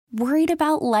Worried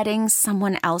about letting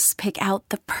someone else pick out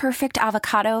the perfect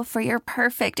avocado for your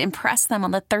perfect impress them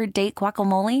on the third date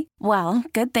guacamole? Well,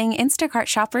 good thing Instacart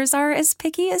shoppers are as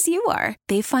picky as you are.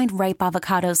 They find ripe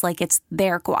avocados like it's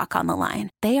their guac on the line.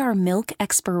 They are milk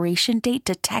expiration date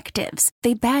detectives.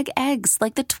 They bag eggs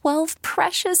like the 12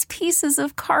 precious pieces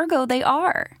of cargo they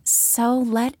are. So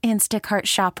let Instacart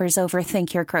shoppers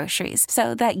overthink your groceries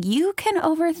so that you can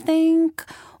overthink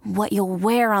what you'll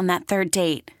wear on that third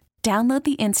date. Download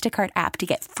the Instacart app to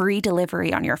get free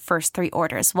delivery on your first 3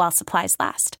 orders while supplies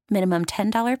last. Minimum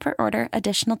 $10 per order.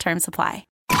 Additional terms apply.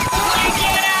 The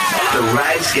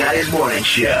Rise Guys Morning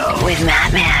Show with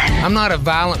Matt Man. I'm not a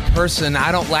violent person.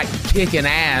 I don't like kicking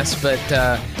ass, but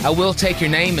I will take your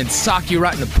name and sock you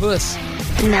right in the puss.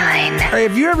 9. Hey,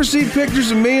 if you ever see pictures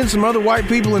of me and some other white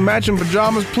people in matching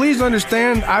pajamas, please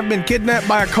understand I've been kidnapped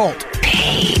by a cult.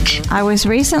 Page. I was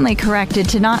recently corrected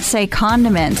to not say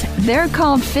condiment. They're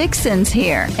called fixins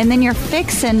here, and then you're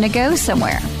fixin' to go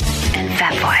somewhere. And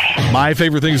Fat Boy. My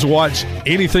favorite things to watch,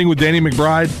 anything with Danny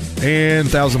McBride and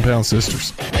 1,000 Pound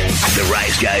Sisters. The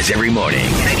Rise Guys every morning.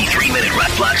 93-minute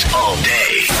rock blocks all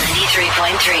day.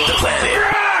 93.3. The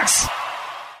Planet Rocks.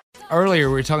 Earlier,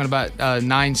 we were talking about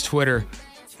Nine's Twitter.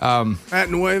 At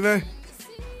Nueve?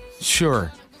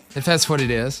 Sure, if that's what it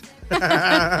is.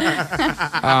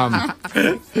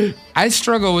 I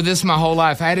struggled with this my whole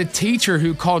life. I had a teacher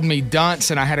who called me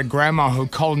dunce, and I had a grandma who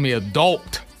called me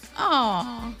adult.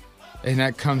 Aww. And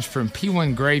that comes from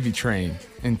P1 Gravy Train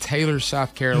in Taylor,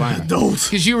 South Carolina. Adult.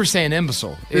 Because you were saying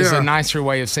imbecile is Yeah. a nicer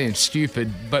way of saying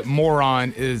stupid, but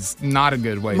moron is not a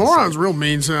good way Moron's to real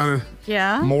mean sounding.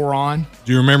 Yeah? say it. Moron.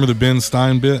 Do you remember the Ben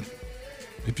Stein bit?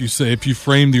 If you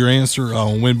framed your answer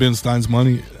on Win Ben Stein's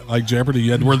money, like Jeopardy,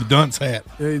 you had to wear the dunce hat.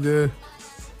 Yeah, you did.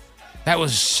 That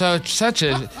was such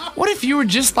a. What if you were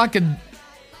just like a,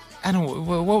 I don't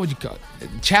know, what would you call it?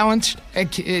 Challenged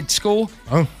at school?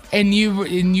 Oh. And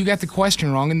you got the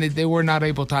question wrong, and they were not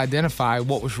able to identify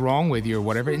what was wrong with you or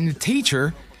whatever. And the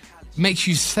teacher makes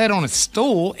you sit on a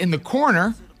stool in the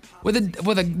corner with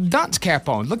a dunce cap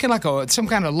on, looking like some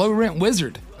kind of low rent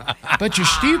wizard. But you're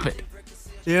stupid.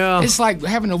 Yeah. It's like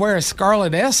having to wear a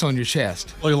scarlet S on your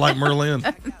chest. Looking like Merlin.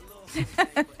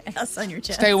 S on your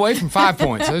chest. Stay away from 5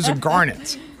 points. Those are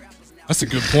garnets. That's a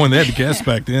good point. They had the guests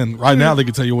back then. Right now, they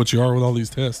can tell you what you are with all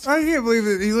these tests. I can't believe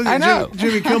that. You look I at know.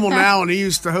 Jimmy Kimmel now, and he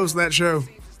used to host that show.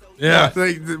 Yeah.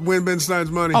 The Win Ben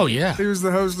Stein's money. Oh, yeah. He was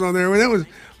the host on there.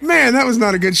 That was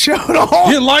not a good show at all.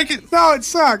 You didn't like it? No, it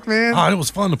sucked, man. Oh, it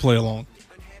was fun to play along.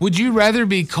 Would you rather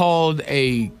be called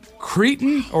a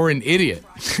cretin or an idiot?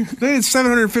 They did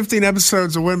 715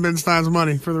 episodes of Win Ben Stein's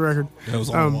money, for the record. That was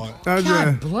a lot. That was,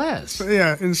 God bless.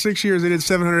 yeah, in 6 years, they did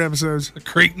 700 episodes.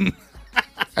 Cretin.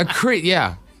 A cretin,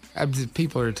 yeah.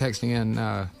 People are texting in,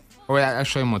 or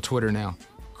actually I'm on Twitter now.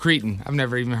 Cretin. I've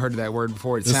never even heard of that word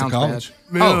before. It This is sounds college.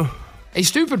 bad. Yeah. Oh, a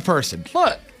stupid person.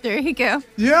 Look, There you go.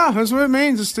 Yeah, that's what it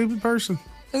means, a stupid person.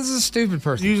 this is a stupid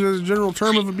person. Used as a general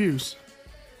term of abuse.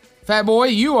 Fat boy,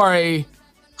 you are a...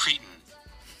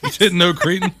 You didn't know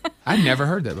Cretin? I'd never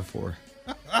heard that before.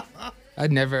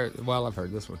 I've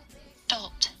heard this one.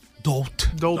 Dolt.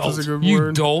 Dolt is a good You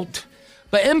word. dolt.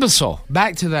 But imbecile,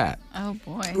 back to that. Oh,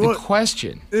 boy. The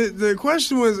question. The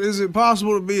question was, is it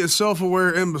possible to be a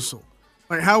self-aware imbecile?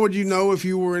 Like, how would you know if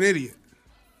you were an idiot?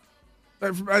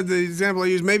 Like, the example I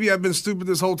use, maybe I've been stupid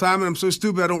this whole time, and I'm so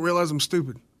stupid I don't realize I'm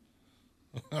stupid.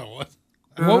 Oh, what?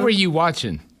 What were you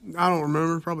watching? I don't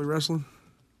remember. Probably wrestling.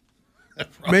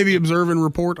 Maybe observe and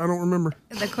report. I don't remember.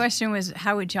 The question was,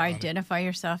 how would you identify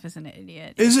yourself as an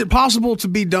idiot? Is it possible to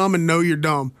be dumb and know you're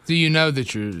dumb? Do you know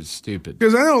that you're stupid?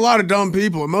 Because I know a lot of dumb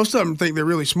people, and most of them think they're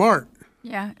really smart.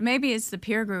 Yeah, maybe it's the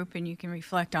peer group, and you can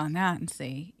reflect on that and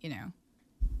see,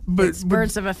 But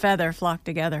birds of a feather flock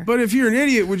together. But if you're an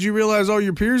idiot, would you realize all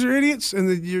your peers are idiots, and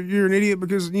that you're an idiot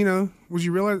because would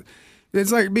you realize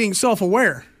it's like being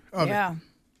self-aware of it? Yeah.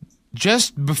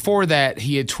 Just before that,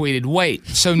 he had tweeted, wait,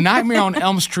 so Nightmare on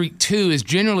Elm Street 2 is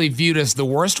generally viewed as the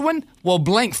worst one? Well,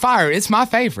 blank fire, it's my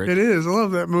favorite. It is. I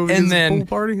love that movie. And It's a then, pool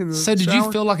party in the so did shower.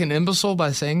 you feel like an imbecile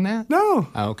by saying that? No.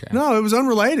 Oh, okay. No, it was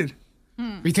unrelated. Were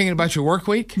you thinking about your work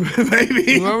week?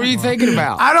 Maybe. What were you thinking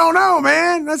about? I don't know,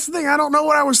 man. That's the thing. I don't know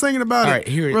what I was thinking about. All right,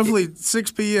 here- Roughly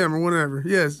 6 p.m. or whatever.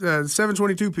 Yes,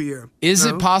 7:22 p.m. Is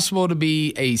No. it possible to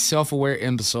be a self-aware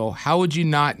imbecile? How would you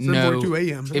not know 7:42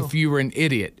 a.m., no. if you were an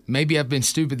idiot? Maybe I've been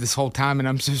stupid this whole time, and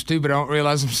I'm so stupid I don't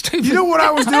realize I'm stupid. You know what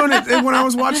I was doing when I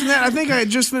was watching that? I think I had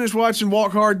just finished watching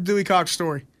Walk Hard, Dewey Cox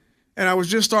Story. And I was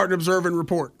just starting to observe and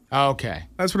report. Okay.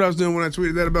 That's what I was doing when I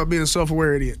tweeted that about being a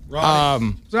self-aware idiot.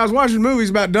 Um, So I was watching movies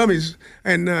about dummies,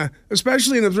 and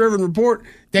especially in Observe and Report,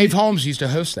 Dave Holmes used to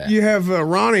host that. you have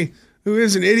Ronnie who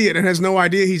is an idiot and has no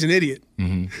idea he's an idiot.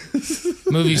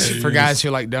 Movies for guys who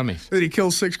like dummies. That he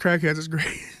kills 6 crackheads is great.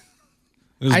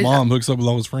 His mom hooks up with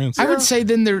all his friends. I would say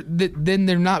then they're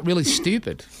not really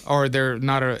stupid, or they're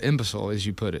not an imbecile, as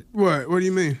you put it. What? What do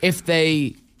you mean? If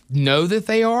they know that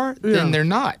they are, then they're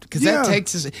not, because that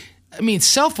takes us. I mean,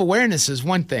 self-awareness is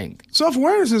one thing.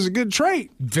 Self-awareness is a good trait.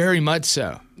 Very much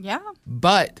so. Yeah.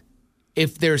 But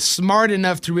if they're smart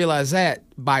enough to realize that,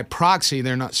 by proxy,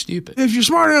 they're not stupid. If you're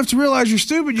smart enough to realize you're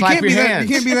stupid, you can't be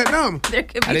that dumb. There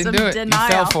could be I didn't some do it. denial. You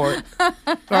fell for it.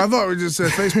 I thought we just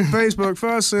said Facebook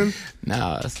fussing.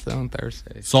 No, that's still on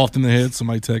Thursday. Soft in the head.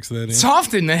 Somebody text that in.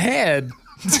 Soft in the head.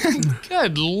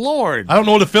 Good Lord. I don't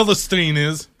know what a Philistine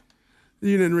is.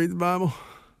 You didn't read the Bible.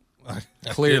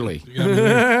 Clearly.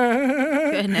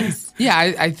 Goodness. Yeah,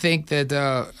 I think that.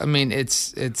 I mean,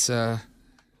 it's a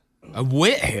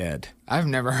withead. I've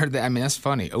never heard that. I mean, that's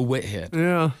funny. A withead.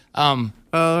 Yeah.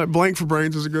 Blank for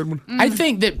brains is a good one. I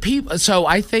think that people. So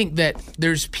I think that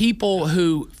there's people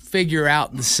who figure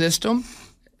out the system.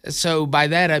 So by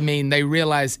that I mean they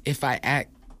realize if I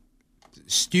act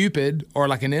stupid or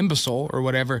like an imbecile or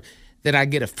whatever, that I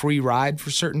get a free ride for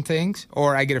certain things,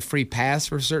 or I get a free pass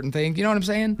for certain things. You know what I'm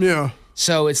saying? Yeah.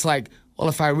 So it's like, well,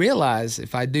 if I realize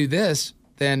if I do this,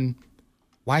 then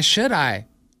why should I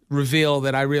reveal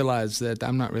that I realize that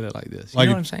I'm not really like this? You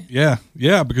know what I'm saying? Yeah,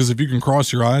 because if you can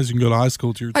cross your eyes, you can go to high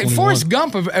school till you're Like 21. Forrest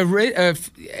Gump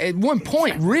at one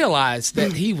point realized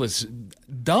that he was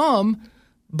dumb,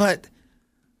 but,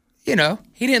 you know,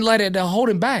 he didn't let it hold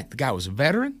him back. The guy was a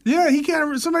veteran. Yeah, he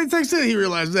can't. Somebody texted in. He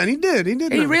realized that. He did. He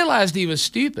did. He know. realized he was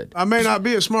stupid. I may not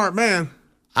be a smart man.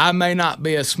 I may not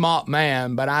be a smart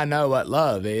man, but I know what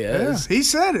love is. Yeah, he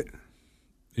said it.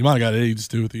 He might have got AIDS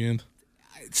too at the end.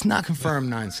 It's not confirmed,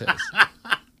 9 says.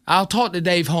 I'll talk to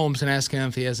Dave Holmes and ask him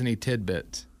if he has any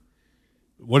tidbits.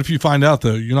 What if you find out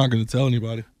though? You're not going to tell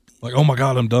anybody. Like, oh my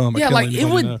God, I'm dumb. I Yeah, can't like let it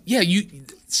anybody would. know. Yeah, you.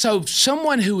 So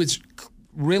someone who is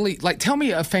really like, tell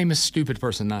me a famous stupid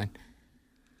person, 9.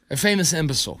 A famous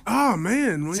imbecile. Oh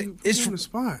man, when you It's- put on the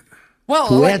spot. Well,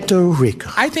 Puerto Rico.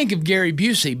 I think of Gary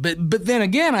Busey, but then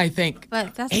again, I think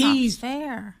But that's he's not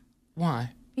fair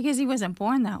why. because he wasn't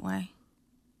born that way.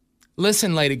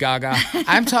 Listen, Lady Gaga,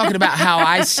 I'm talking about how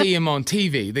I see him on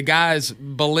TV. The guy's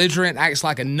belligerent, acts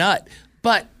like a nut,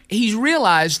 but he's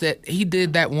realized that he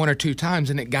did that 1 or 2 times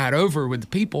and it got over with the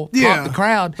people, caught the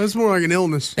crowd. That's more like an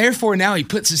illness. Therefore, now he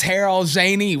puts his hair all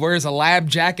zany. He wears a lab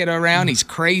jacket around. He's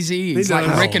crazy. He's like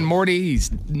does. Rick and Morty.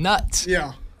 He's nuts.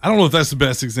 Yeah. I don't know if that's the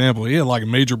best example. He had like a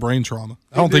major brain trauma.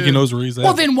 I don't think he knows where he's at.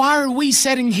 Well, then why are we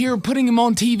sitting here putting him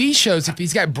on TV shows if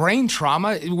he's got brain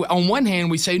trauma? On one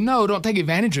hand, we say, no, don't take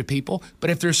advantage of people.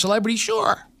 But if they're a celebrity,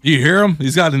 sure. You hear him?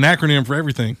 He's got an acronym for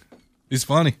everything. He's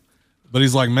funny, but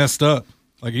he's like messed up.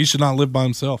 Like he should not live by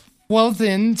himself. Well,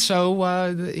 then,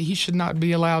 so he should not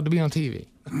be allowed to be on TV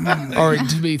or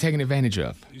to be taken advantage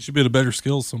of. He should be at a better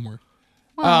skills somewhere.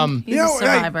 Well, he's You know, a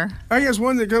survivor. I guess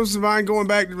one that comes to mind going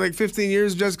back to like 15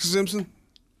 years, Jessica Simpson.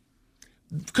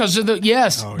 Because of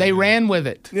they ran with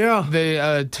it. Yeah.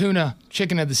 The tuna,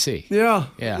 chicken of the sea. Yeah.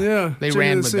 Yeah. Yeah. They Chicken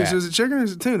ran of the with sea. that. So is it chicken or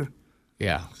is it tuna?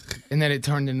 Yeah. And then it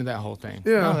turned into that whole thing.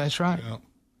 Yeah. Oh, that's right.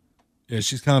 Yeah,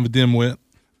 she's kind of a dimwit.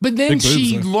 But then Big boobs,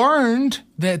 she though. learned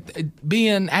that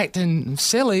acting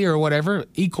silly or whatever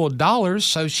equaled dollars,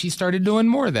 so she started doing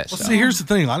more of that Well, stuff. see, here's the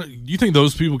thing. You think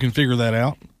those people can figure that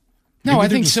out? No, Maybe I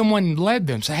they think just- someone led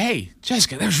them. Say, hey,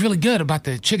 Jessica, that was really good about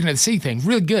the chicken of the sea thing.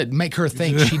 Really good. Make her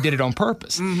think she did it on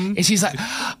purpose. And she's like,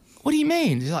 what do you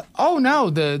mean? She's like, oh, no,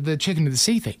 the chicken of the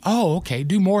sea thing. Oh, okay.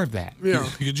 Do more of that. Yeah.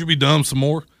 Could you be dumb some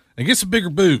more and get some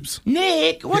bigger boobs?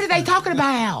 Nick, what are they talking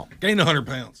about? Gain 100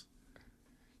 pounds.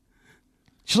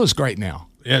 She looks great now.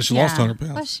 Yeah, she lost 100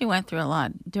 pounds. Plus, she went through a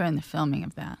lot during the filming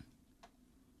of that.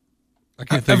 I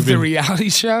can't think Of of the any. reality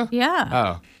show? Yeah.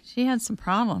 Oh. She had some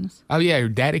problems. Oh, yeah. Her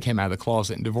daddy came out of the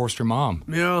closet and divorced her mom.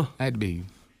 Yeah. That'd be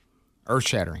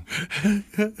earth-shattering.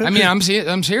 I mean, I'm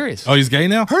serious. Oh, he's gay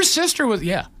now? Her sister was,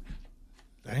 Dang.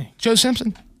 Joe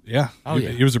Simpson. Yeah. Oh, he,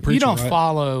 yeah. he was a preacher. You don't right?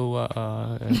 follow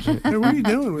Hey, what are you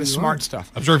doing with the your smart life?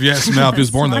 stuff. I'm sure if you asked him now if he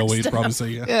was born that Smart way, he'd stuff. probably say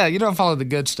yeah. Yeah, you don't follow the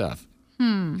good stuff.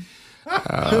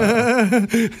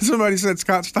 Somebody said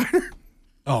Scott Steiner.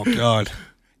 Oh, God.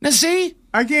 Now, see?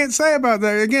 I can't say about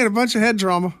that. Again, a bunch of head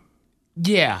drama.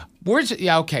 Yeah.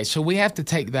 Okay, so we have to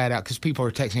take that out because people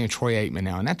are texting Troy Aikman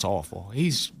now, and that's awful.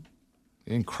 He's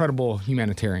an incredible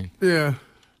humanitarian. Yeah.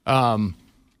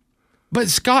 But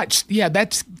Scott, yeah,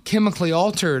 that's chemically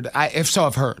altered, if so,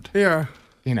 I've heard. Yeah.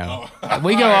 You know,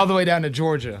 we go all the way down to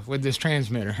Georgia with this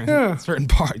transmitter in Yeah. certain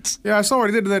parts. Yeah, I saw what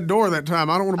he did to that door that time.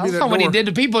 I don't want to I be that saw door. what he did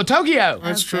to people in Tokyo.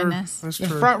 That's Oh, true. goodness. That's The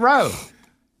true. front row.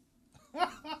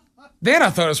 Then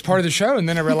I thought it was part of the show, and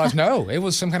then I realized, no, it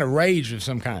was some kind of rage of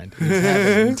some kind. It was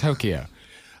happening in Tokyo.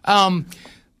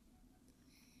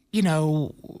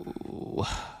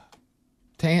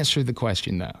 To answer the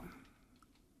question, though,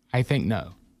 I think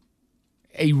no.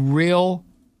 A real,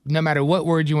 no matter what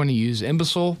word you want to use,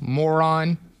 imbecile,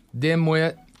 moron,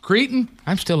 dimwit, cretin,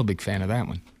 I'm still a big fan of that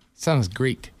one. Sounds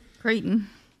Greek. Cretin,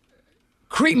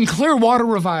 Clearwater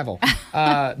Revival.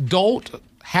 Dolt,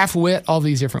 half-wit, all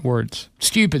these different words.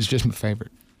 Stupid's just my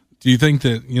favorite. Do you think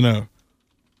that,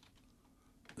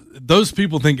 those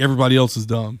people think everybody else is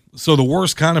dumb? So the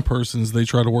worst kind of person is they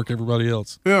try to work everybody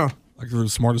else. Yeah. Like they're the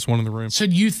smartest one in the room. So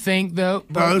do you think, though?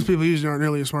 No, those people usually aren't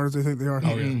nearly as smart as they think they are.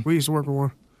 Oh, yeah. We used to work with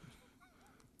one.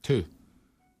 Two.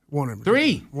 One in particular.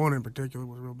 Three. One in particular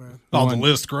was real bad. Oh, the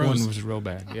list grows. One was real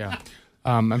bad, yeah.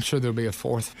 I'm sure there'll be a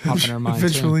fourth pop in our mind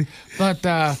Eventually. soon.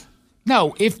 But,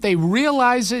 no, if they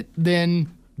realize it,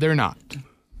 then they're not.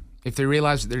 If they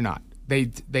realize it, they're not.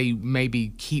 They maybe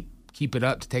keep it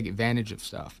up to take advantage of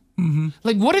stuff. Mm-hmm.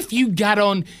 Like, what if you got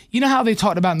on, you know how they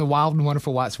talked about in the Wild and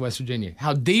Wonderful Whites of West Virginia,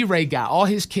 how D-Ray got all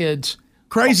his kids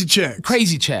Crazy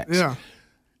checks. Yeah.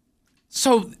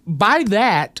 So by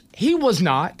that, he was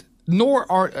not,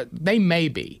 nor are they may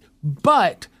be.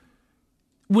 But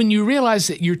when you realize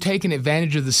that you're taking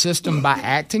advantage of the system by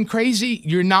acting crazy,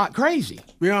 you're not crazy.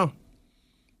 Yeah.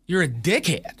 You're a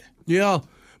dickhead. Yeah.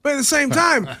 But at the same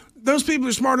time, those people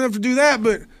are smart enough to do that,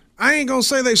 but I ain't going to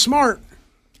say they smart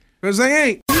because they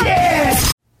ain't.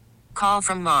 Yes! Call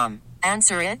from mom.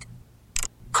 Answer it.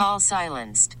 Call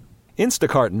silenced.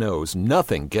 Instacart knows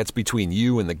nothing gets between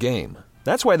you and the game.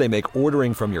 That's why they make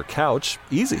ordering from your couch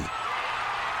easy.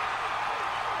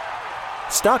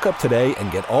 Stock up today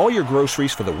and get all your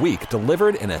groceries for the week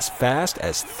delivered in as fast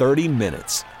as 30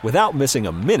 minutes without missing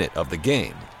a minute of the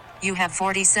game. You have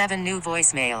 47 new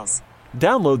voicemails.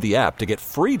 Download the app to get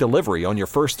free delivery on your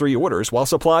first 3 orders while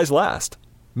supplies last.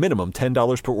 Minimum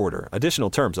 $10 per order. Additional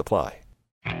terms apply.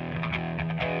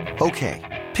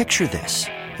 Okay, picture this.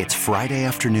 It's Friday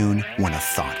afternoon when a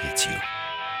thought hits you.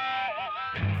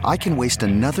 I can waste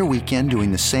another weekend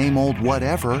doing the same old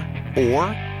whatever, or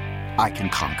I can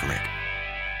conquer it.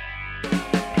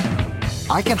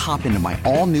 I can hop into my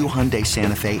all-new Hyundai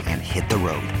Santa Fe and hit the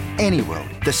road. Any road.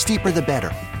 The steeper, the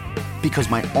better. Because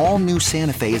my all-new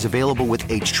Santa Fe is available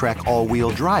with H-Track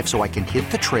all-wheel drive, so I can hit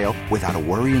the trail without a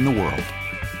worry in the world.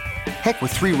 Heck,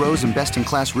 with 3 rows and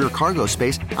best-in-class rear cargo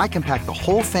space, I can pack the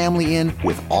whole family in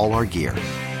with all our gear.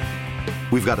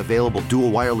 We've got available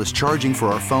dual wireless charging for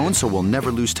our phones, so we'll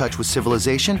never lose touch with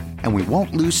civilization, and we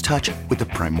won't lose touch with the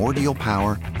primordial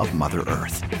power of Mother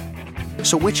Earth.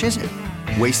 So which is it?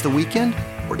 Waste the weekend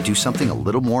or do something a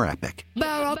little more epic?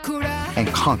 And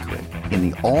conquer it in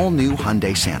the all-new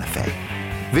Hyundai Santa Fe.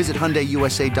 Visit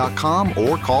HyundaiUSA.com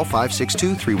or call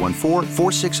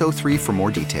 562-314-4603 for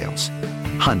more details.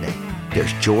 Hyundai,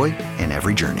 there's joy in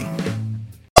every journey.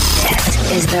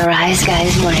 This is the Rise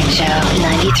Guys Morning Show,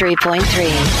 93.3,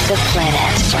 The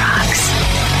Planet Rocks.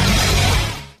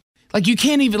 Like, you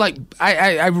can't even, like,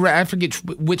 I forget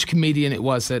which comedian it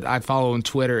was that I follow on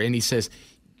Twitter, and he says,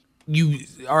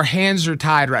 our hands are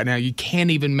tied right now. You can't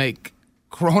even make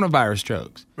coronavirus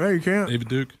jokes. No, you can't. David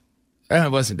Duke.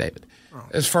 It wasn't David. Oh.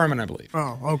 It was Furman, I believe.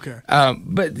 Oh, okay.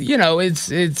 But it's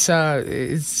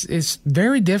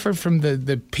very different from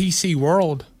the PC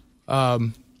world,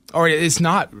 or it's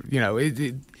not.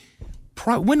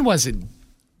 When was it?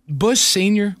 Bush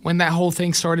Senior, when that whole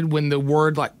thing started, when the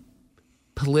word like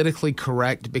politically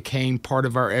correct became part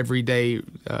of our everyday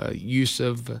use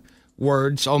of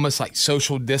words, almost like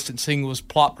social distancing was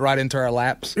plopped right into our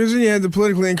laps. Because you had the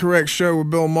politically incorrect show with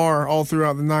Bill Maher all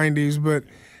throughout the 90s, but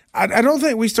I don't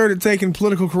think we started taking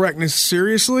political correctness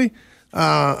seriously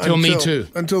until Me Too.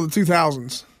 Until the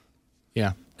 2000s.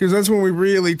 Yeah. Because that's when we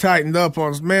really tightened up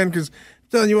on us. Man, because I'm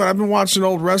telling you what, I've been watching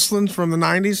old wrestling from the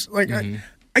 90s. Like, I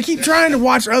keep trying to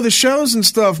watch other shows and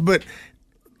stuff, but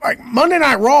like Monday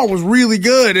Night Raw was really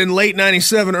good in late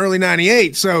 97, early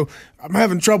 98, so I'm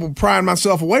having trouble prying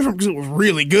myself away from it because it was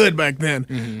really good back then.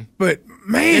 Mm-hmm. But,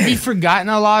 man. Have you forgotten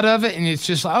a lot of it, and it's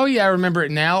just like, oh, yeah, I remember it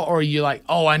now? Or are you like,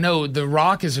 oh, I know The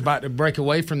Rock is about to break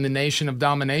away from the nation of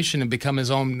domination and become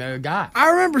his own guy? I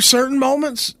remember certain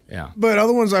moments, but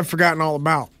other ones I've forgotten all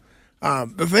about.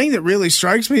 The thing that really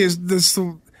strikes me is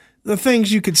the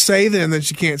things you could say then that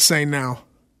you can't say now.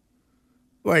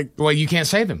 Like, well, you can't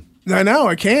say them. I know,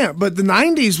 I can't. But the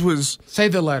 90s was... Say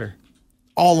the letter.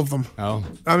 All of them. Oh.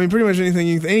 I mean, pretty much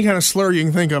anything, any kind of slur you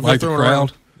can think of. Like the crowd?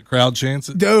 Around. The crowd chants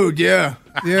it? Dude, yeah.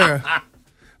 Yeah.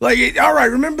 Like, all right,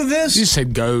 remember this? You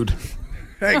said goad.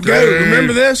 Hey, go.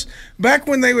 Remember this? Back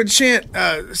when they would chant,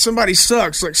 somebody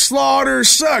sucks, like Slaughter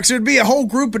sucks, there'd be a whole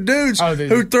group of dudes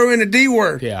who'd throw in a D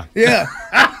word. Yeah. Yeah.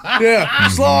 Yeah.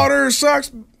 Slaughter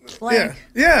sucks. Blank.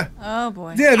 Yeah. Oh,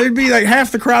 boy. Yeah, there'd be like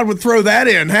half the crowd would throw that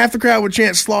in. Half the crowd would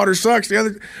chant Slaughter sucks.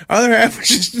 The other half would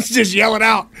just yell it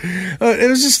out. It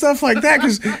was just stuff like that.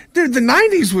 Because, dude, the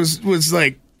 90s was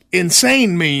like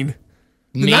insane mean.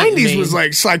 The 90s was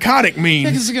like psychotic mean.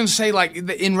 I was going to say, like,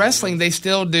 in wrestling, they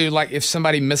still do, like, if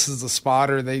somebody misses the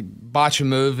spot or they botch a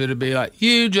move, it'll be like,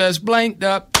 you just blanked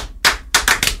up.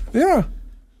 Yeah.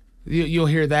 You'll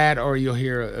hear that, or you'll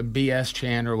hear a BS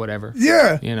chant or whatever.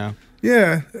 Yeah. You know.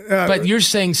 Yeah. But you're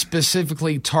saying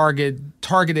specifically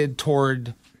targeted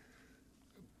toward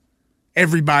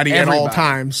everybody at all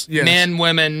times. Yes. Men,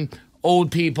 women, old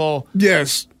people.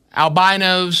 Yes.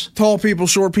 Albinos. Tall people,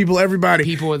 short people, everybody.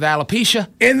 People with alopecia.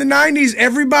 In the 90s,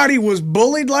 everybody was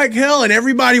bullied like hell, and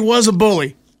everybody was a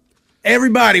bully.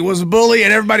 Everybody was a bully,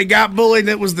 and everybody got bullied, and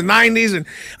it was the 90s. And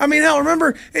I mean, hell,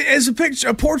 remember, as a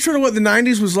portrait of what the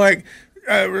 90s was like,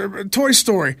 Toy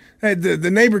Story had the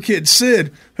neighbor kid,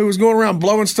 Sid, who was going around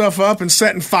blowing stuff up and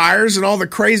setting fires and all the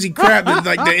crazy crap,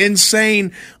 like the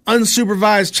insane,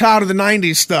 unsupervised child of the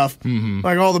 90s stuff. Mm-hmm.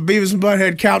 Like all the Beavis and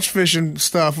Butthead couch fishing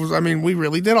stuff. We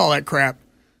really did all that crap.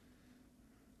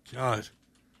 God.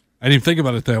 I didn't even think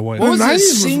about it that way. What was the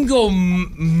single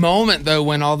moment, though,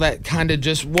 when all that kind of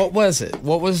just, what was it?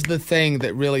 What was the thing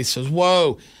that really says,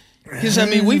 whoa? Because, I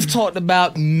mean, we've talked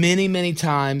about many, many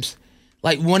times,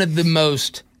 like one of the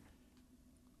most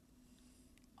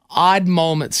odd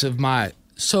moments of my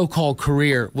so-called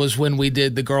career was when we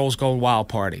did the Girls Gone Wild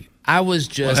party. I was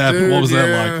just... What happened? What was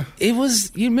that like? It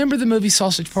was, you remember the movie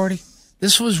Sausage Party?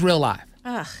 This was real life.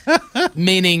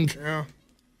 Meaning,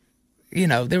 you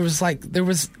know, there was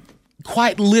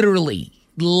quite literally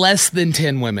less than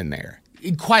 10 women there.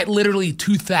 Quite literally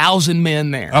 2,000 men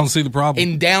there. I don't see the problem.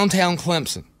 In downtown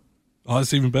Clemson. Oh,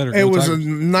 that's even better. It was a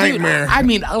nightmare. Dude, I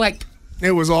mean, like...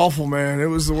 It was awful, man. It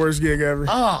was the worst gig ever.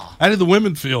 Oh. How did the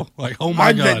women feel? Like, oh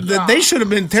my God. They should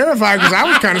have been terrified because I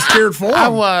was kind of scared for them. I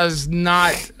was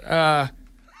not. That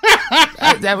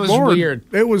was weird.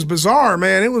 It was bizarre,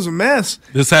 man. It was a mess.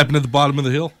 This happened at the bottom of the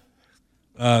hill?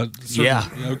 Yeah.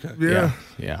 Okay. Yeah.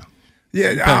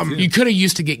 Yeah. You could have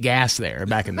used to get gas there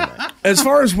back in the day. As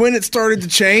far as when it started to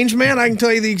change, man, I can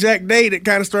tell you the exact date it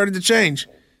kind of started to change.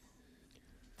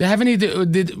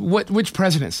 Which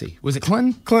presidency? Was it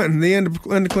Clinton? Clinton, the end of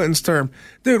Clinton's term.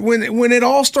 Dude, when it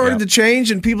all started to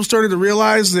change and people started to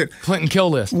realize that Clinton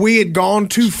killed this, we had gone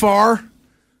too far,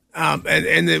 and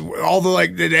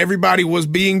that everybody was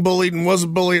being bullied and was a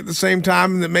bully at the same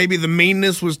time, and that maybe the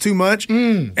meanness was too much.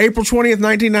 April 20th,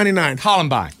 1999.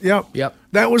 Columbine. Yep.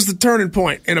 That was the turning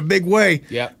point in a big way.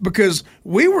 Yep. Because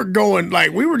we were going,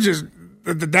 we were just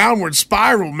the downward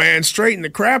spiral, man, straight in the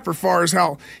crapper as far as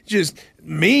how just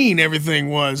mean everything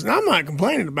was. And I'm not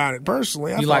complaining about it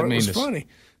personally. I thought it was funny.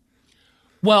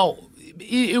 Well,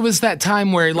 it was that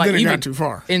time where, like, then it even got too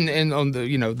far. And on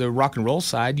the the rock and roll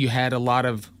side, you had a lot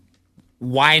of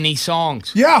whiny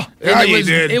songs. Yeah, you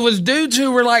did. It was dudes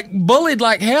who were like bullied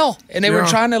like hell, and they were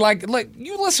trying to like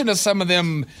you listen to some of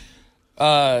them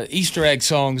Easter egg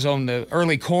songs on the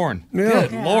early Korn. Yeah.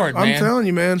 Good Lord, man! I'm telling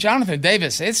you, man. Jonathan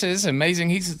Davis, it's amazing.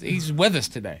 He's with us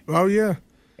today. Oh yeah,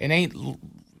 and ain't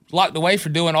locked away for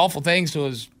doing awful things to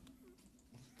his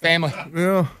family.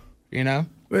 Yeah, you know.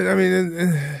 But I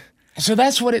mean, so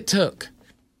that's what it took.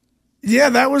 Yeah,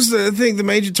 that was the thing. The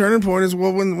major turning point is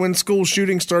when school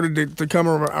shootings started to come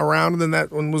around, and then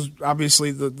that one was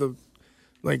obviously the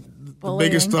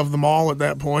biggest of them all at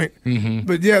that point. Mm-hmm.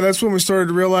 But yeah, that's when we started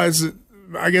to realize that.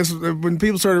 I guess when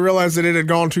people started to realize that it had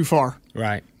gone too far.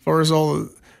 Right. As far as all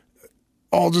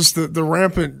just the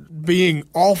rampant being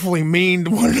awfully mean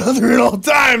to one another at all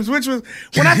times, which was,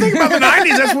 when I think about the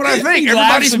 90s, that's what I think.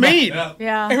 Everybody's mean.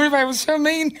 Yeah. Everybody was so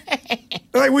mean.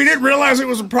 We didn't realize it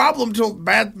was a problem until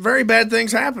very bad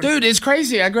things happened. Dude, it's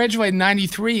crazy. I graduated in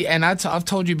 93, and I've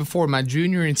told you before, my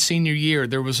junior and senior year,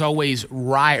 there was always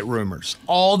riot rumors.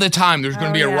 All the time, there's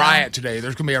going to be a riot today.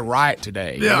 There's going to be a riot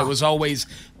today. Yeah. And it was always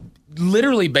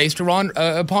literally based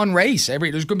upon race. There's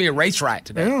going to be a race riot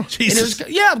today. Yeah. Jesus.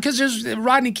 Because there's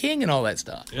Rodney King and all that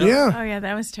stuff. Yeah. Oh, yeah,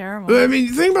 that was terrible. But, I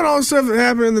mean, think about all the stuff that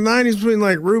happened in the 90s between,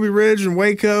 Ruby Ridge and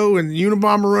Waco and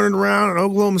Unabomber running around in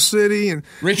Oklahoma City and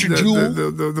Richard Jewell.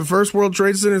 The first World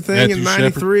Trade Center thing in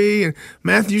 93 and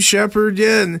Matthew Shepard,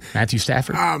 and Matthew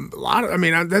Stafford. A lot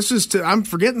of, that's just, I'm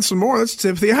forgetting some more. That's the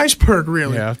tip of the iceberg,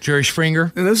 really. Yeah, Jerry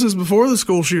Springer. And this is before the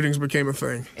school shootings became a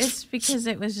thing. It's because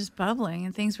it was just bubbling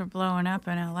and things were blowing up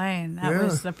in L.A., and that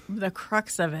was the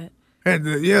crux of it. Had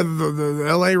the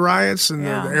L.A. riots and the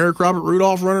Eric Robert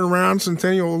Rudolph running around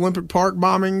Centennial Olympic Park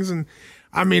bombings, and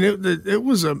I mean it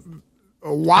was a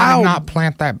wild. I did not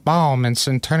plant that bomb in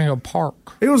Centennial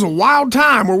Park. It was a wild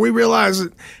time where we realized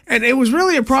that, and it was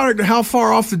really a product of how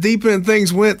far off the deep end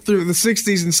things went through the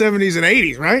 60s and 70s and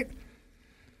 80s, right?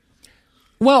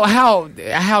 Well,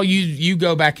 how you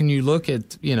go back and you look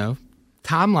at,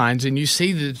 timelines and you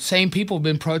see the same people have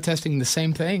been protesting the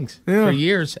same things for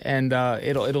years, and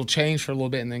it'll change for a little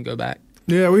bit and then go back.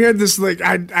 Yeah, we had this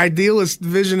idealist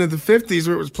vision of the 50s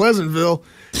where it was Pleasantville,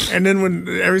 and then when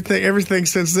everything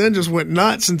since then just went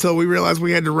nuts until we realized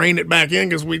we had to rein it back in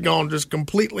because we'd gone just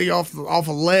completely off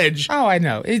a ledge. Oh, I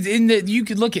know. You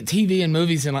could look at TV and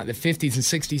movies in like the 50s and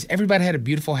 60s. Everybody had a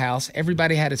beautiful house.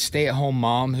 Everybody had a stay-at-home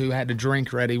mom who had a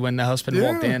drink ready when the husband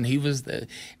walked in. He was that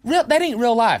ain't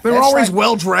real life. They were always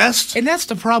well-dressed. And that's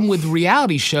the problem with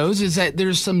reality shows is that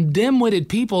there's some dim-witted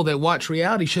people that watch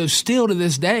reality shows still to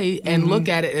this day and look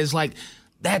at it as like,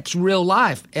 that's real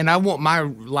life, and I want my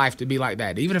life to be like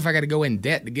that, even if I got to go in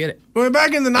debt to get it. Well,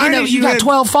 back in the 90s, you got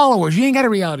 12 followers. You ain't got a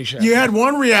reality show. You had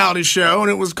one reality show, and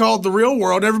it was called The Real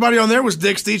World. Everybody on there was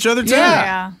dicks to each other, too.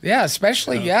 Yeah,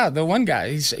 especially, the one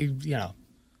guy. He's,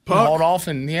 hauled off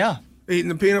and, eating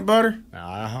the peanut butter.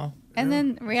 Uh-huh. And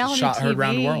then reality heard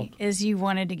around the world. TV is you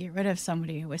wanted to get rid of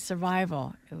somebody who was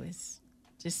survival. It was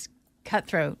just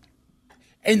cutthroat.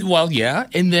 And,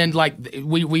 and then, like,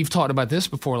 we've talked about this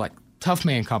before, like, tough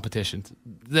man competitions.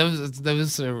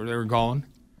 Those are gone.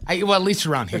 At least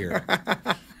around here.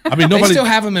 I mean, they still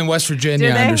have them in West Virginia.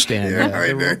 I understand.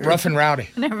 Yeah, rough and rowdy.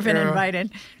 Never been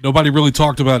invited. Nobody really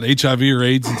talked about HIV or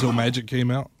AIDS until Magic came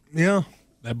out. Yeah,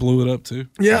 that blew it up too.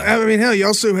 Yeah, I mean, hell, you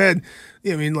also had,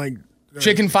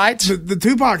 chicken fights. The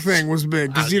Tupac thing was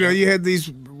big because you had these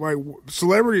like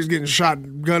celebrities getting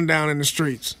shot, gunned down in the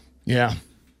streets. Yeah.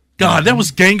 God, that was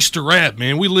gangster rap,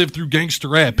 man. We lived through gangster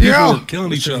rap. People were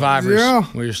killing each other. Yeah.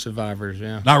 We're survivors,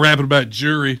 Not rapping about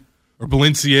Jury or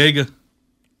Balenciaga.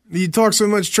 You talk so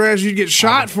much trash, you'd get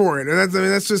shot for it. And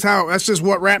that's just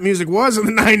what rap music was in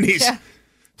the 90s. Yeah.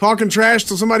 Talking trash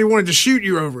till somebody wanted to shoot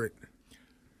you over it.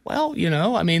 Well,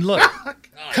 look,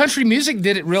 country music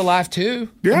did it real life too.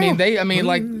 Yeah.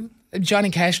 Like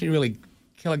Johnny Cash didn't really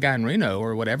kill a guy in Reno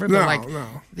or whatever. But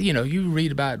you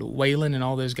read about Waylon and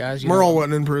all those guys. Merle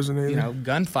wasn't in prison either.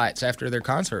 Gunfights after their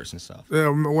concerts and stuff. Yeah,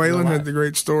 Waylon had the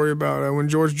great story about when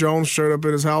George Jones showed up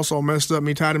at his house all messed up and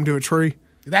he tied him to a tree.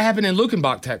 That happened in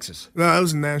Luckenbach, Texas. No, that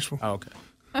was in Nashville. Oh, okay.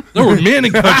 There were men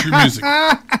in country music.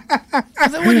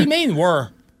 What do you mean,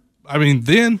 were? I mean,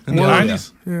 then in the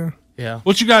 90s. Yeah.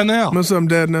 What you got now? Most of them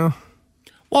dead now.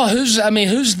 Well, who's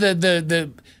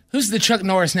the Chuck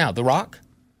Norris now? The Rock?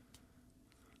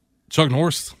 Chuck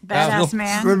Norris. Badass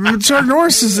man. Chuck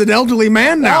Norris is an elderly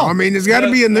man now. I mean, there's got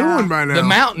to be a new one by now. The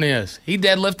Mountain is. He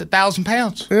deadlifted 1,000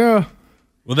 pounds. Yeah.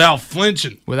 Without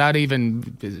flinching. Without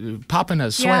even popping a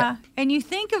sweat. Yeah. And you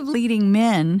think of leading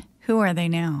men, who are they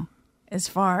now? As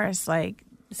far as like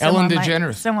Ellen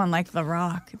DeGeneres. Someone like The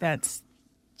Rock. That's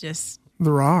just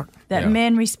The Rock. That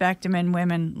men respect him and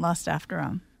women lust after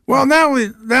him. Well, now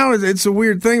it's a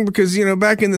weird thing because,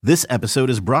 back in the... This episode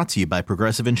is brought to you by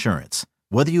Progressive Insurance.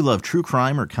 Whether you love true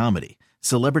crime or comedy,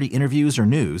 celebrity interviews or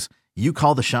news, you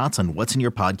call the shots on what's in your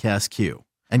podcast queue.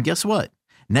 And guess what?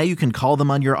 Now you can call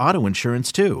them on your auto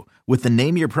insurance too with the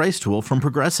Name Your Price tool from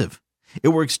Progressive. It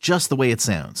works just the way it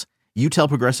sounds. You tell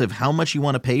Progressive how much you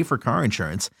want to pay for car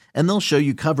insurance, and they'll show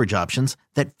you coverage options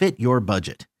that fit your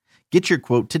budget. Get your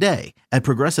quote today at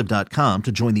Progressive.com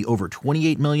to join the over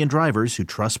 28 million drivers who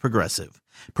trust Progressive.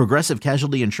 Progressive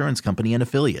Casualty Insurance Company and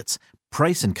Affiliates.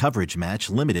 Price and coverage match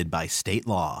limited by state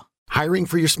law. Hiring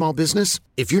for your small business?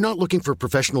 If you're not looking for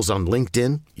professionals on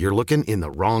LinkedIn, you're looking in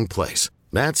the wrong place.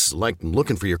 That's like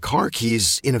looking for your car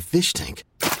keys in a fish tank.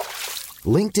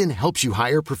 LinkedIn helps you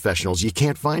hire professionals you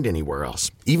can't find anywhere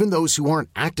else, even those who aren't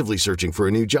actively searching for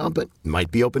a new job but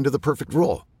might be open to the perfect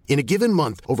role. In a given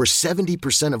month, over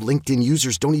 70% of LinkedIn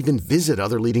users don't even visit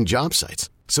other leading job sites.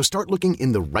 So start looking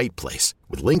in the right place.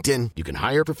 With LinkedIn, you can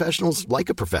hire professionals like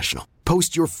a professional.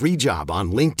 Post your free job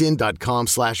on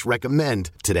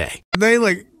linkedin.com/recommend today.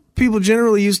 People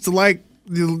generally used to like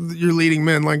your leading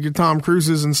men, like your Tom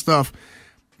Cruises and stuff.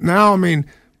 Now, I mean,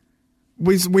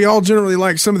 we all generally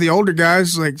like some of the older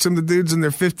guys, like some of the dudes in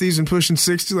their 50s and pushing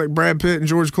 60, like Brad Pitt and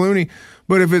George Clooney.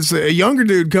 But if it's a younger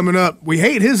dude coming up, we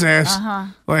hate his ass.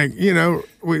 Like,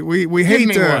 we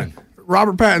hate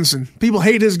Robert Pattinson. People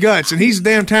hate his guts, and he's a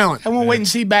damn talent. I won't wait and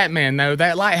see Batman, though.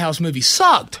 That Lighthouse movie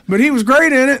sucked. But he was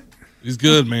great in it. He's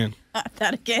good, man.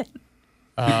 That again.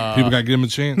 People got to give him a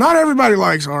chance. Not everybody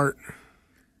likes art.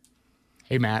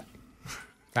 Hey, Matt.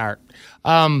 Art.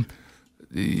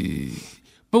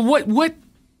 But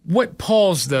what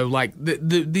paused though? Like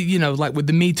the you know, like with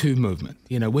the Me Too movement,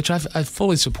 you know, which I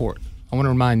fully support. I want to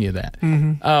remind you of that.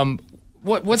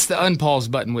 What's the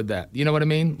unpause button with that? You know what I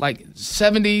mean? Like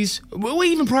 70s, well,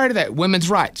 even prior to that,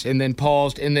 women's rights, and then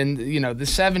paused, and then, you know, the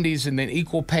 70s, and then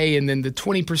equal pay, and then the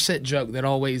 20% joke that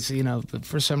always, you know,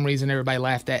 for some reason everybody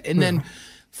laughed at. And then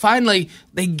finally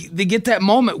they get that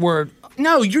moment where,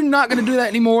 no, you're not going to do that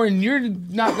anymore, and you're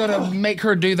not going to make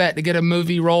her do that to get a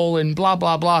movie role and blah,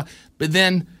 blah, blah. But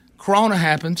then Corona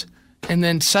happens, and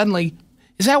then suddenly,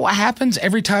 is that what happens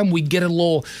every time we get a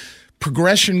little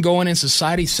progression going in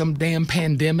society? Some damn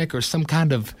pandemic or some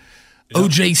kind of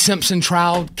O.J. Simpson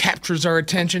trial captures our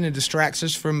attention and distracts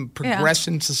us from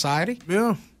progressing society?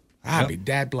 Yeah. I'd be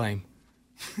dad blame.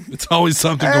 It's always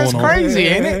something going on. That's crazy,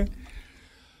 ain't it?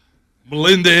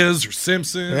 Melendez or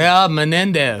Simpson. Yeah,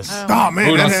 Menendez. Oh,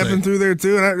 man, that happened through there,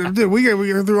 too. And we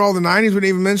got through all the 90s. We didn't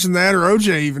even mention that, or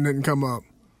O.J. even didn't come up.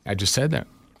 I just said that.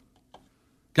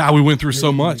 God, we went through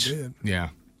so much. Yeah,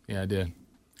 I did.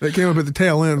 That came up at the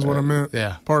tail end is what I meant.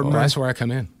 Yeah. Pardon me. That's where I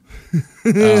come in.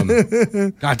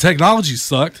 God, technology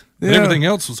sucked. Yeah. Everything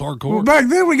else was hardcore. Well, back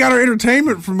then, we got our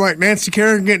entertainment from, like, Nancy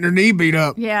Kerrigan getting her knee beat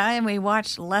up. Yeah, and we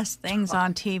watch less things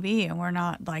on TV, and we're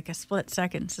not like a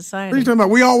split-second What are society. you talking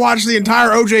about? We all watched the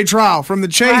entire O.J. trial, from the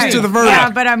chase to the verdict. Yeah,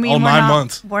 but I mean, all we're 9 not,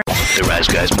 months. The Rise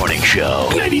Guys Morning Show.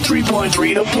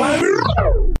 93.3 The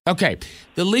Planet. Okay,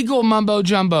 the legal mumbo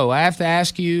jumbo. I have to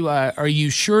ask you, are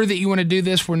you sure that you want to do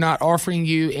this? We're not offering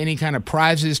you any kind of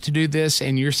prizes to do this,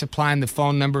 and you're supplying the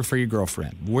phone number for your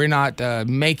girlfriend. We're not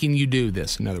making you do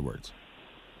this, in other words.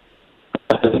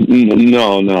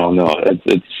 No.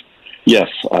 It's yes.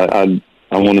 I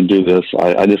want to do this.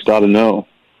 I just got to know.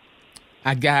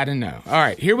 I got to know. All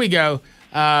right, here we go.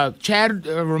 Chad,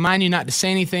 remind you not to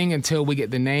say anything until we get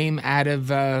the name out of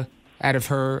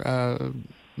her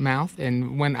mouth.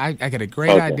 And when I got a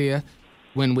great idea,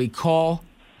 when we call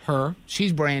her,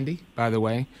 she's Brandy, by the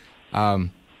way. I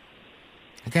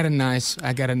got a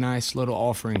nice little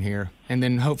offering here, and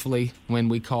then hopefully when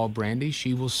we call Brandy,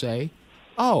 she will say,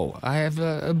 "Oh, I have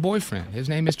a boyfriend. His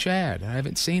name is Chad. I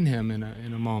haven't seen him in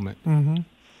a moment." Mm-hmm.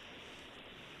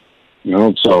 I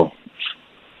hope so.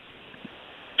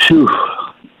 Phew.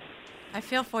 I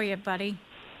feel for you, buddy.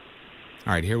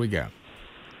 All right, here we go.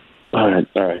 All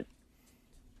right.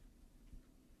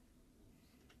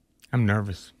 I'm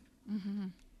nervous. Mm-hmm.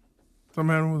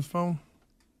 Something happened with the phone?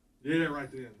 Yeah,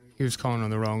 right there. He was calling on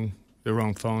the wrong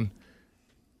phone.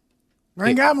 I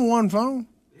ain't got one phone.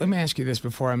 Let me ask you this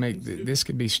before I make this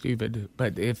could be stupid,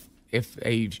 but if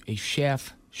a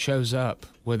chef shows up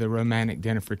with a romantic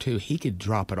dinner for two, he could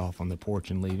drop it off on the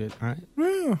porch and leave it, right?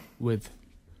 Yeah. With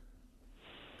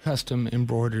custom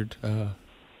embroidered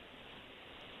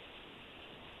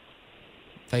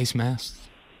face masks.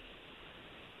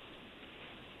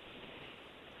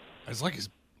 It's like I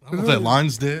don't know if that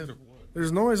line's dead or what.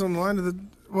 There's noise on the line of the.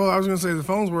 Well, I was going to say the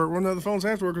phones work. Well, no, the phones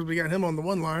have to work because we got him on the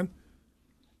one line.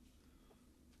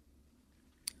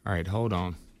 All right, hold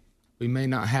on. We may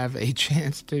not have a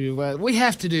chance to. We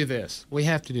have to do this.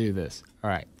 All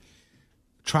right.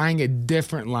 Trying a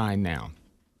different line now.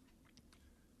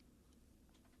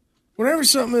 Whenever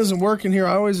something isn't working here,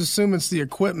 I always assume it's the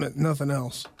equipment, nothing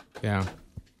else. Yeah.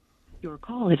 Your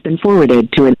call has been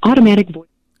forwarded to an automatic voice.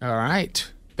 All right.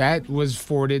 That was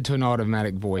forwarded to an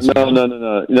automatic voice.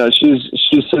 No.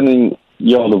 She's sending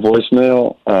y'all the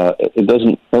voicemail. It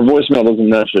doesn't. Her voicemail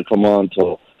doesn't actually come on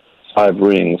till 5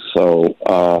 rings. So,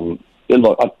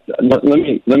 look. Let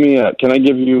me. Can I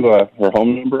give you her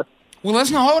home number? Well, let's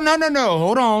not. Oh, no.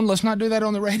 Hold on. Let's not do that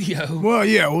on the radio. Well,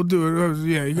 yeah, we'll do it.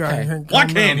 Yeah, you got to Why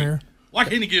can't he? Why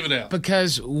can't he give it out?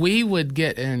 Because we would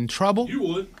get in trouble. You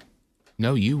would.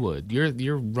 No, you would.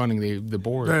 You're running the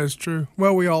board. That is true.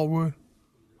 Well, we all would.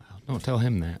 Don't tell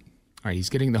him that. All right, he's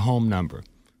getting the home number.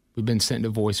 We've been sent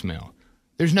to voicemail.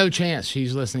 There's no chance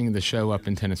she's listening to the show up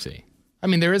in Tennessee. I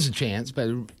mean, there is a chance, but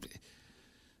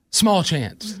small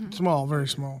chance. Mm-hmm. Small, very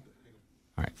small.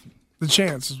 All right. The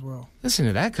chance as well. Listen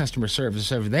to that customer service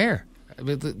over there.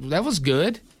 That was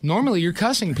good. Normally, you're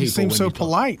cussing people. He seems so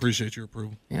polite. Appreciate your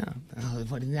approval. Yeah.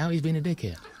 Now he's being a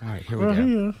dickhead. All right, here we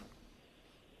go.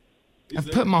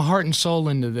 I've put my heart and soul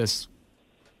into this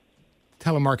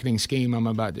telemarketing scheme I'm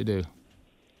about to do.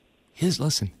 His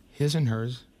and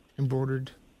hers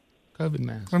embroidered COVID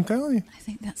mask. I'm telling you. I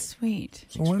think that's sweet.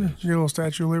 So when you get a little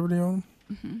Statue of Liberty on them?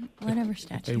 Mm-hmm. Whatever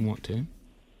statue. They want to.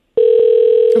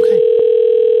 Okay.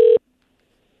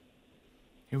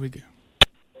 Here we go.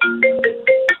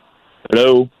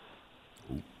 Hello.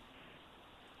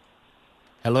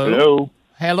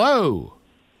 Hello.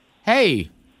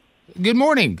 Hey. Good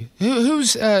morning.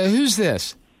 Who's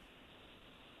this?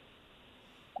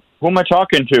 Who am I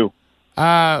talking to?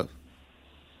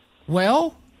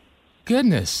 Well,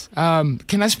 goodness.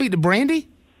 Can I speak to Brandy?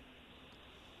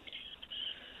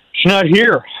 She's not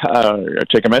here.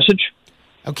 Take a message.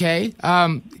 Okay.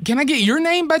 Can I get your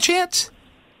name by chance?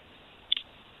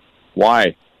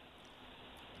 Why?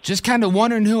 Just kind of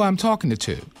wondering who I'm talking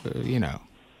to, you know.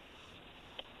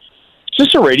 Is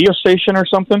this a radio station or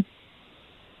something?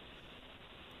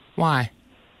 Why?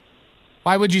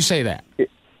 Why would you say that?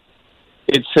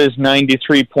 It says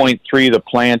 93.3, the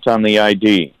plant on the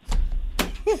ID.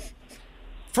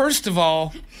 First of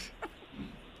all,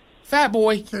 Fat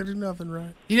Boy. Can't do nothing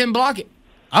right. You didn't block it.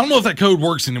 I don't know if that code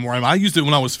works anymore. I used it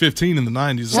when I was 15 in the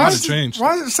 90s. It's might have changed.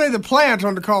 Why does it say the plant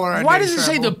on the caller ID? Why does it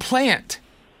say the plant?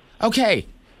 Okay.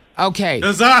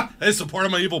 It's a part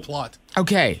of my evil plot.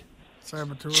 Okay.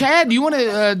 Saboteur. Chad, do you want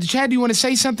to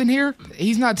say something here?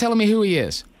 He's not telling me who he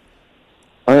is.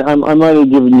 I might have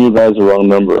given you guys the wrong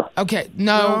number. Okay,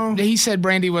 no, he said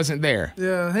Brandy wasn't there.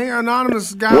 Yeah, hey,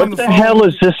 anonymous guy What on the the phone. hell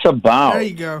is this about? There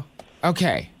you go.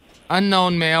 Okay,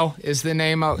 unknown male is the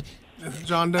name of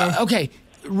John Doe. Okay,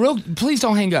 please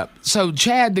don't hang up. So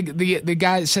Chad, the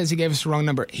guy that says he gave us the wrong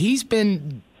number, had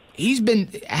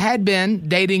been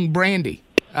dating Brandy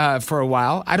for a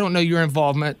while. I don't know your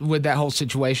involvement with that whole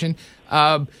situation.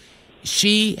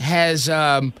 She has.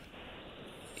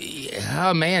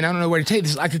 Oh man, I don't know where to take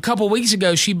this. Like a couple weeks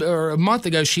ago, or a month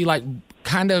ago, she like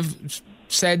kind of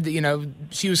said that,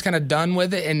 she was kind of done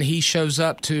with it, and he shows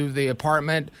up to the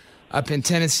apartment up in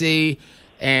Tennessee,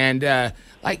 and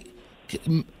like,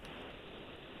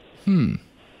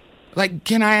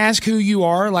 can I ask who you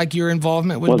are? Like your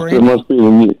involvement with Brandy? It must be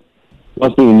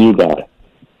the new guy.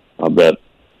 I'll bet.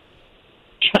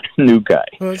 New guy.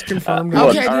 Well, that's confirmed.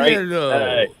 Okay, all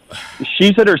right.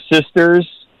 She's at her sister's.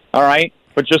 All right.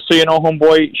 But just so you know,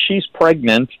 homeboy, she's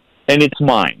pregnant, and it's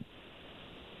mine.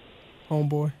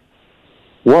 Homeboy.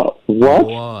 What?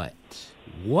 What,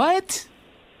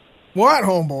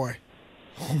 homeboy?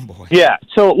 Homeboy. Yeah,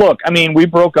 so look, I mean, we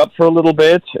broke up for a little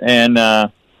bit, and,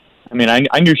 I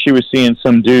knew she was seeing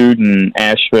some dude in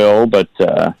Asheville, but,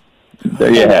 there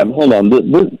you have it. Hold on.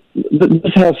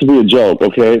 This has to be a joke,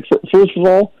 okay? First of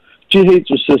all, she hates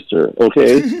her sister,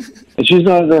 okay? And she's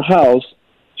not at her house.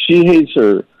 She hates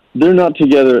her. They're not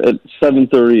together at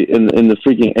 7:30 in the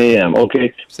freaking a.m.,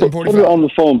 okay? Put her on the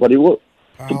phone, buddy. Put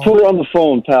her on the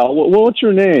phone, pal. What's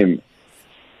your name?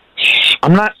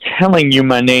 I'm not telling you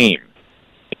my name.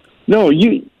 No,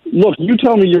 you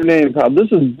tell me your name, pal. This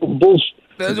is bull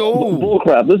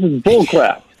crap. This is bull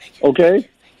crap, okay?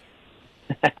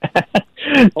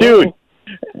 Dude,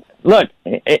 look,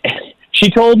 she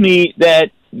told me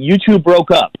that you two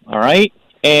broke up, all right?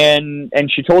 And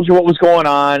she told you what was going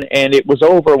on, and it was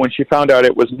over when she found out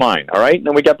it was mine, all right? And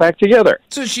then we got back together.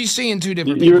 So she's seeing two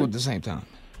different people at the same time.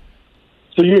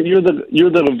 So you're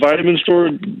the vitamin store,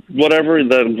 whatever,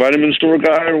 the vitamin store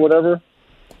guy or whatever?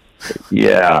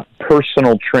 Yeah,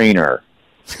 personal trainer.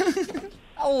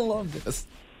 I love this.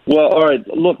 Well, all right.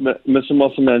 Look, Mr.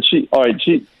 Muscle Man. She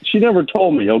never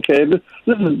told me. Okay, this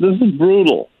is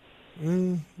brutal.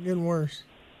 Getting worse.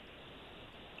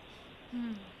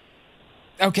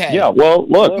 Okay. Yeah. Well,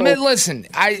 look. Listen,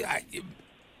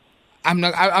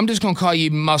 I'm just gonna call you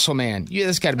Muscle Man.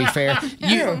 That's got to be fair.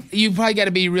 You probably got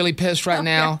to be really pissed right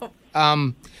now.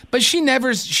 But she never.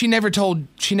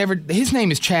 His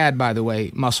name is Chad, by the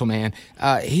way, Muscle Man.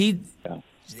 He's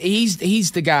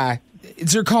the guy.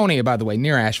 Zirconia, by the way,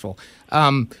 near Asheville.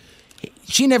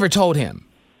 She never told him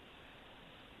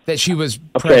that she was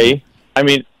pregnant. Okay. I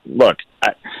mean, look.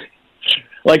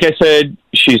 Like I said,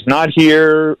 she's not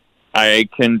here. I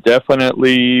can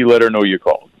definitely let her know you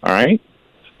called. All right.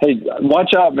 Hey,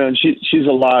 watch out, man. She's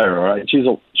a liar. All right. She's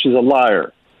a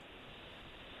liar.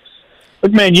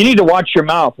 Look, man, you need to watch your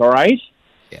mouth. All right.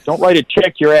 Yes. Don't write a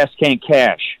check your ass can't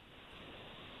cash.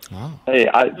 Oh. Hey,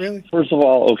 first of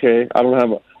all, okay, I don't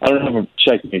have a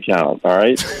checking account. All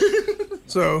right.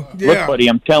 So yeah. Look, buddy,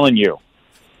 I'm telling you.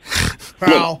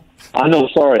 Pal. Look, I know.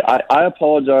 Sorry. I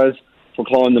apologize for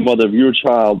calling the mother of your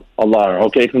child a liar.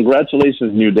 Okay.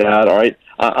 Congratulations, new dad. All right.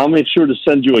 I'll make sure to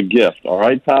send you a gift. All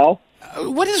right, pal.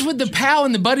 What is with the pal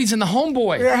and the buddies and the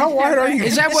homeboy? Yeah, how white are you?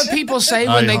 Is that what people say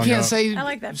when they can't say I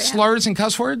like that slurs and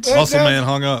cuss words? Muscle Man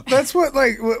hung up. That's what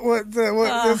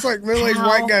that's like middle-aged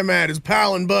white guy mad is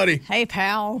pal and buddy. Hey,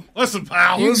 pal. Listen,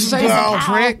 pal. You can Listen, say pal.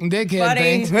 prick and dickhead Buddy.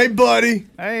 things. Hey, buddy.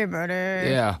 Hey, buddy.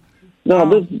 Yeah. No,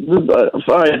 this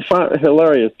fine,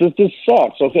 hilarious. This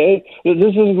sucks. Okay, this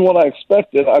isn't what I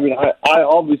expected. I mean, I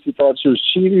obviously thought she was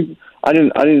cheating. I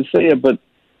didn't say it, but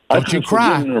Don't you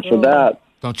cry her for that.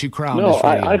 Don't you cry on No, this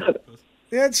radio. I could.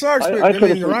 Yeah, it sucks, but I I mean,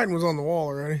 could've- the writing was on the wall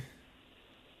already.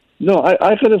 No,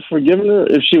 I could have forgiven her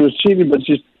if she was cheating, but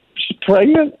she's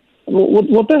pregnant.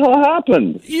 What the hell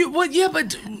happened?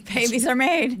 But babies are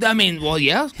made. I mean, well,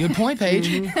 yeah, good point,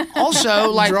 Paige. Also,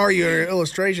 like, draw you an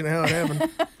illustration of how it happened.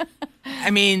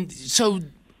 I mean, so,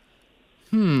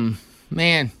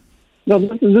 man. No,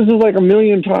 this is like a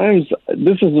million times.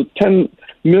 This is 10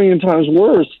 million times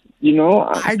worse. You know,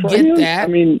 I get that. I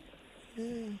mean,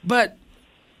 but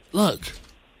look,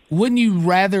 wouldn't you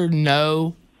rather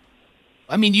know?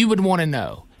 I mean, you would want to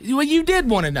know. Well, you did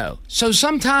want to know. So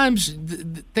sometimes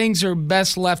things are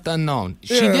best left unknown.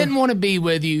 Yeah. She didn't want to be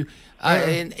with you,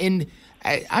 and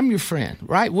I'm your friend,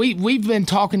 right? We've been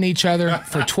talking to each other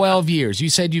for 12 years. You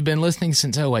said you've been listening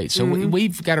since 2008, so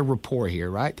we've got a rapport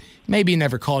here, right? Maybe you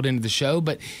never called into the show,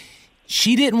 but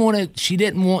she didn't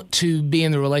want to be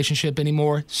in the relationship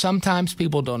anymore. Sometimes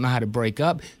people don't know how to break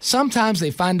up. Sometimes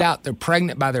they find out they're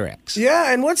pregnant by their ex.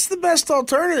 Yeah, and what's the best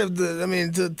alternative?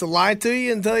 To lie to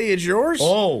you and tell you it's yours?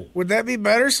 Oh. Would that be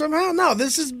better somehow? No,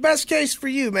 this is best case for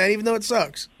you, man, even though it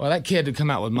sucks. Well, that kid would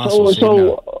come out with muscles.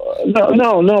 No,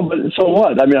 but so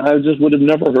what? I mean, I just would have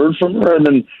never heard from her,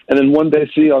 and then one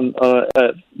day see on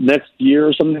next year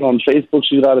or something on Facebook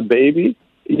she's got a baby.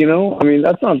 You know, I mean,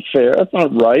 that's not fair. That's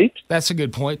not right. That's a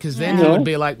good point, because then you would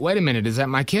be like, wait a minute, is that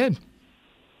my kid?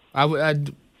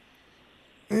 I'd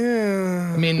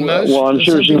I mean, well, I'm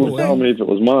sure she would tell me if it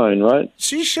was mine, right?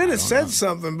 She should have said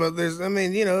something, but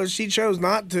she chose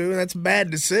not to, and that's a bad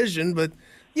decision, but...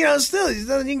 still, there's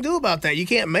nothing you can do about that. You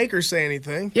can't make her say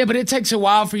anything. Yeah, but it takes a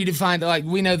while for you to find, like,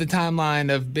 we know the timeline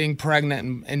of being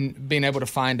pregnant and being able to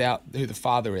find out who the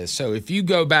father is. So if you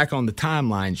go back on the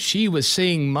timeline, she was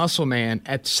seeing Muscle Man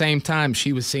at the same time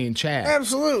she was seeing Chad.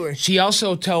 Absolutely. She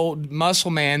also told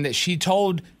Muscle Man that she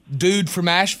told Dude from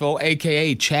Asheville,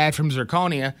 a.k.a. Chad from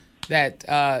Zirconia,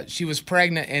 that she was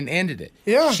pregnant and ended it.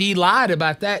 Yeah. She lied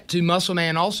about that to Muscle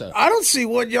Man also. I don't see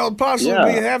what y'all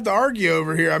possibly have to argue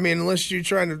over here. I mean, unless you're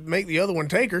trying to make the other one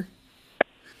take her.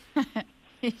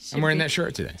 I'm wearing that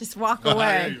shirt today. Just walk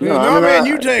away. Man,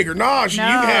 you take her. Nah, you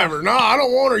can have her. Nah, I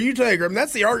don't want her. You take her. I mean,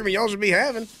 that's the argument y'all should be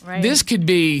having. Right. This could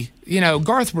be,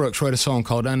 Garth Brooks wrote a song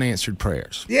called Unanswered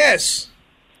Prayers. Yes.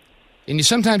 And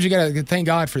sometimes you got to thank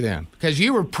God for them, because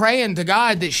you were praying to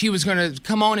God that she was going to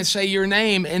come on and say your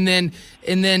name, and then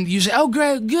you say, "Oh,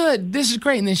 great, good, this is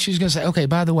great," and then she's going to say, "Okay,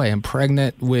 by the way, I'm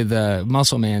pregnant with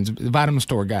Muscle Man's vitamin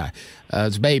store guy,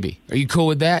 it's baby. Are you cool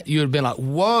with that?" You would have been like,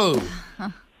 "Whoa."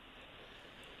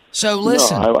 So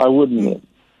listen, no, I wouldn't.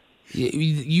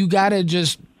 You got to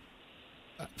just,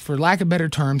 for lack of a better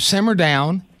term, simmer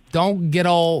down. Don't get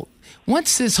all.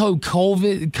 Once this whole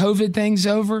COVID thing's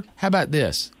over, how about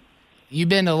this? You've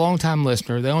been a long-time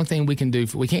listener. The only thing we can do,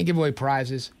 we can't give away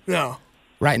prizes. No.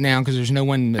 Right now, because there's no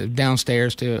one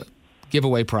downstairs to give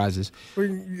away prizes. We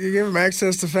can give them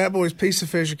access to Fat Boy's Piece of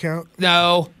Fish account.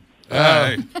 No.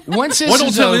 Once this don't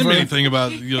is tell over, him anything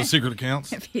about secret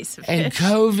accounts. And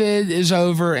COVID is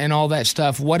over and all that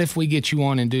stuff, what if we get you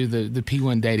on and do the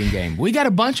P1 dating game? We got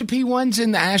a bunch of P1s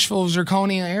in the Asheville,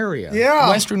 Zirconia area. Yeah.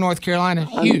 Western North Carolina,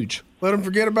 huge. Let them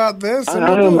forget about this.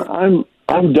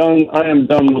 I'm done. I am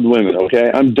done with women,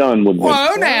 okay? I'm done with women.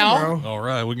 Whoa, now. All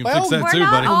right, we can fix that too,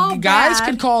 buddy. Guys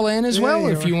could call in as well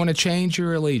if you want to change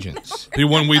your allegiance.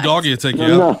 P1 Wee Doggy will take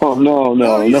you out. No,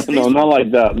 not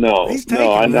like that. No,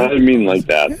 I didn't mean like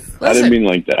that. I didn't mean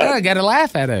like that. I got a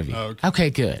laugh out of you. Okay,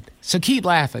 good. So keep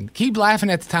laughing. Keep laughing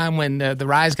at the time when the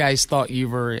Rise guys thought you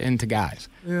were into guys.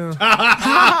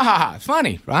 Yeah.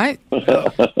 Funny, right?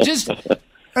 Just...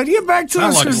 And get back to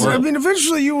us, because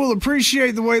eventually you will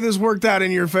appreciate the way this worked out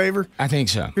in your favor. I think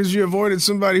so. Because you avoided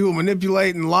somebody who will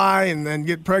manipulate and lie and then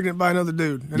get pregnant by another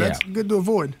dude, and that's good to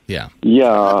avoid. Yeah.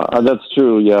 Yeah, that's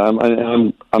true. Yeah,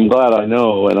 I'm glad I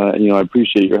know, and I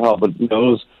appreciate your help. But it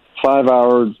was 5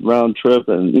 hours round trip,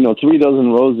 and 3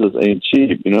 dozen roses ain't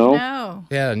cheap. No.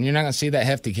 Yeah, and you're not gonna see that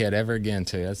hefty kid ever again,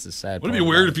 too. That's the sad part. Would it be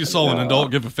weird if you saw an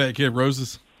adult give a fat kid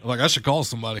roses? Like, I should call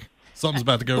somebody. Something's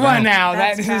about to go well, down. Now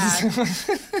that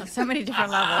is so many different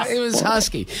levels. It was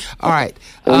husky. All right.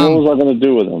 What was I going to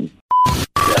do with him?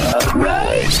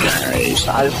 Rise guys.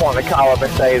 I just want to call up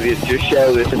and say that your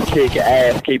show is some kick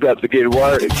ass. Keep up the good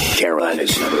work.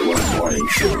 Carolina's #1 morning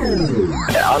show.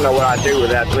 I don't know what I'd do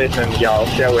without listening to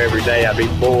y'all's show every day. I'd be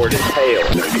bored as hell.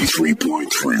 93.3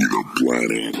 The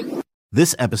Planet.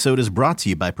 This episode is brought to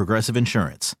you by Progressive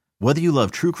Insurance. Whether you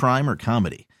love true crime or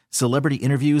comedy, celebrity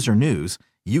interviews or news,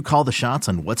 you call the shots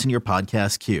on what's in your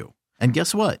podcast queue. And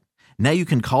guess what? Now you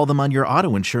can call them on your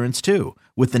auto insurance too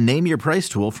with the Name Your Price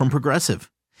tool from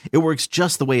Progressive. It works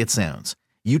just the way it sounds.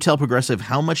 You tell Progressive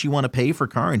how much you want to pay for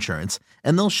car insurance,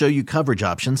 and they'll show you coverage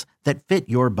options that fit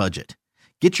your budget.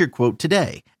 Get your quote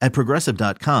today at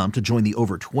Progressive.com to join the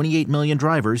over 28 million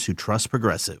drivers who trust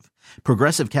Progressive.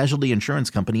 Progressive Casualty Insurance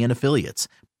Company and Affiliates.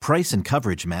 Price and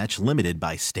coverage match limited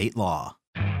by state law.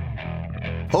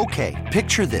 Okay,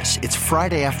 picture this. It's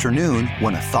Friday afternoon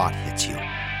when a thought hits you.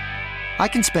 I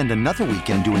can spend another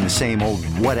weekend doing the same old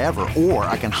whatever, or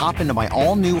I can hop into my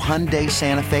all-new Hyundai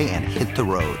Santa Fe and hit the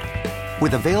road.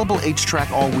 With available H-Track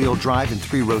all-wheel drive and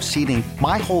 3-row seating,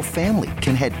 my whole family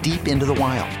can head deep into the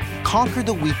wild. Conquer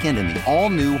the weekend in the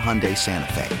all-new Hyundai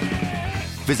Santa Fe.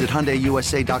 Visit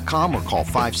HyundaiUSA.com or call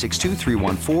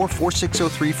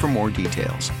 562-314-4603 for more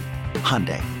details.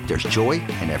 Hyundai, there's joy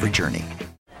in every journey.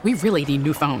 We really need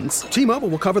new phones. T-Mobile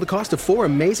will cover the cost of 4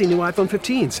 amazing new iPhone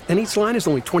 15s, and each line is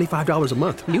only $25 a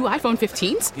month. New iPhone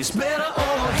 15s? It's better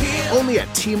over here. Only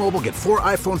at T-Mobile, get 4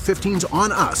 iPhone 15s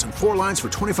on us and 4 lines for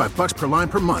 $25 per line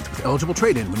per month with eligible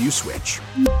trade-in when you switch.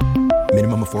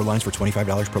 Minimum of 4 lines for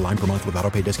 $25 per line per month with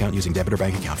autopay discount using debit or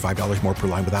bank account. $5 more per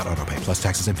line without autopay, plus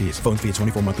taxes and fees. Phone fee at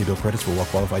 24 monthly bill credits for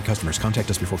well-qualified customers. Contact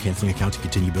us before canceling account to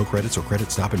continue bill credits or credit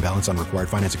stop and balance on required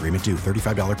finance agreement due.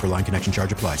 $35 per line connection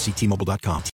charge applies. See T-Mobile.com.